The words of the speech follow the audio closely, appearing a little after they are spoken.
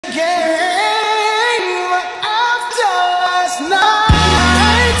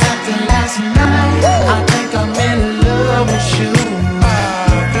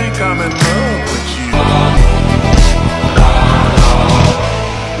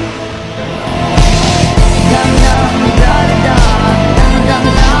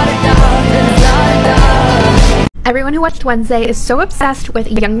Everyone who watched Wednesday is so obsessed with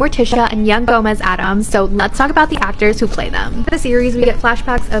young Morticia and young Gomez Addams, so let's talk about the actors who play them. In the series, we get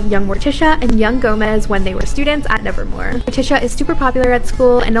flashbacks of young Morticia and young Gomez when they were students at Nevermore. Morticia is super popular at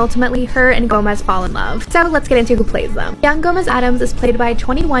school, and ultimately her and Gomez fall in love. So let's get into who plays them. Young Gomez Addams is played by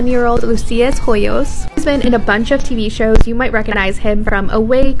 21-year-old Lucius Hoyos. He's been in a bunch of TV shows. You might recognize him from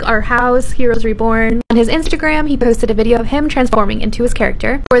Awake, Our House, Heroes Reborn. On his Instagram, he posted a video of him transforming into his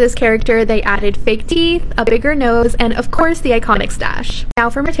character. For this character, they added fake teeth, a bigger nose, and of course the iconic stash.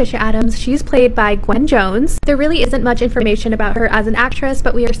 Now for Morticia Addams, she's played by Gwen Jones. There really isn't much information about her as an actress,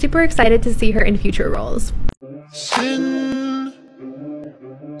 but we are super excited to see her in future roles. Sin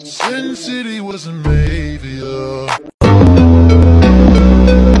City was a maybe.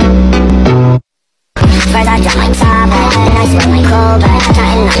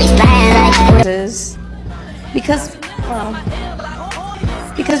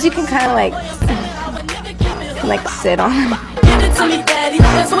 Because you can kind of like sit on them. Give it to me, daddy.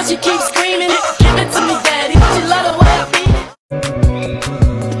 That's what she keeps screaming. Give it to me, daddy. She love the way I beat it.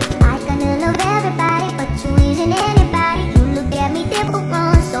 I kinda love everybody, but you isn't anybody. You look at me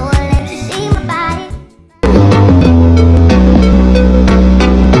different, so I let you see my body.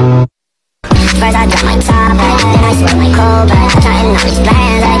 First I drop my top, then I sweat my cold, but I'm trying all these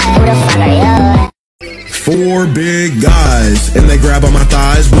plans, like who the fuck are you? 4 big guys, and they grab on my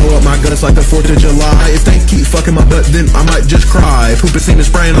thighs, blow up my guts like the 4th of July. If they keep fucking my butt, then I might just cry. Poop is semen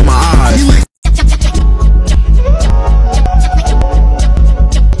spraying on my eyes.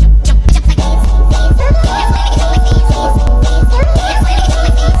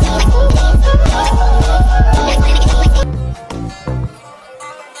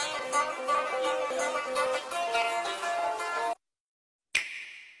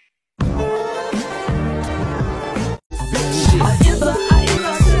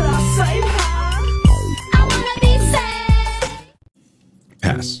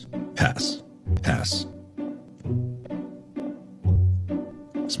 Pass, pass, pass.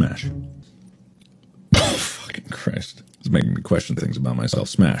 Smash. Oh, fucking Christ. It's making me question things about myself.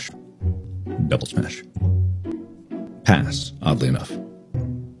 Smash. Double smash. Pass, oddly enough.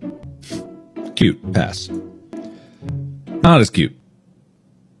 Cute, pass. Not as cute.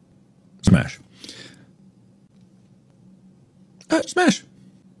 Smash. Smash.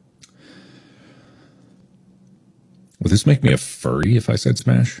 Would this make me a furry if I said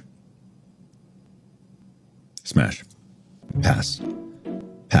smash? Smash. Pass.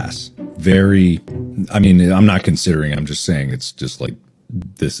 Pass. Very, I mean, I'm not considering, I'm just saying it's just like,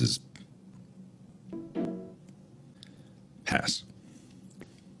 this is pass.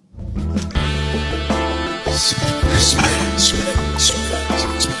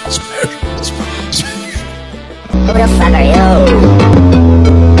 Who the fuck are you?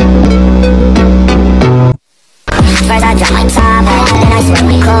 First I drop my top, then I sweat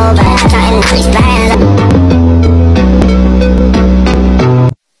my cold, but I'm trying all these plans.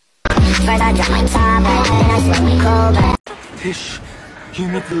 First I drop my top, then I sweat my cold, but Tish, you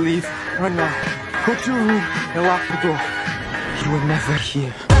need to leave right now. Go to your room and lock the door. You were never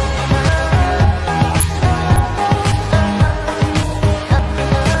here.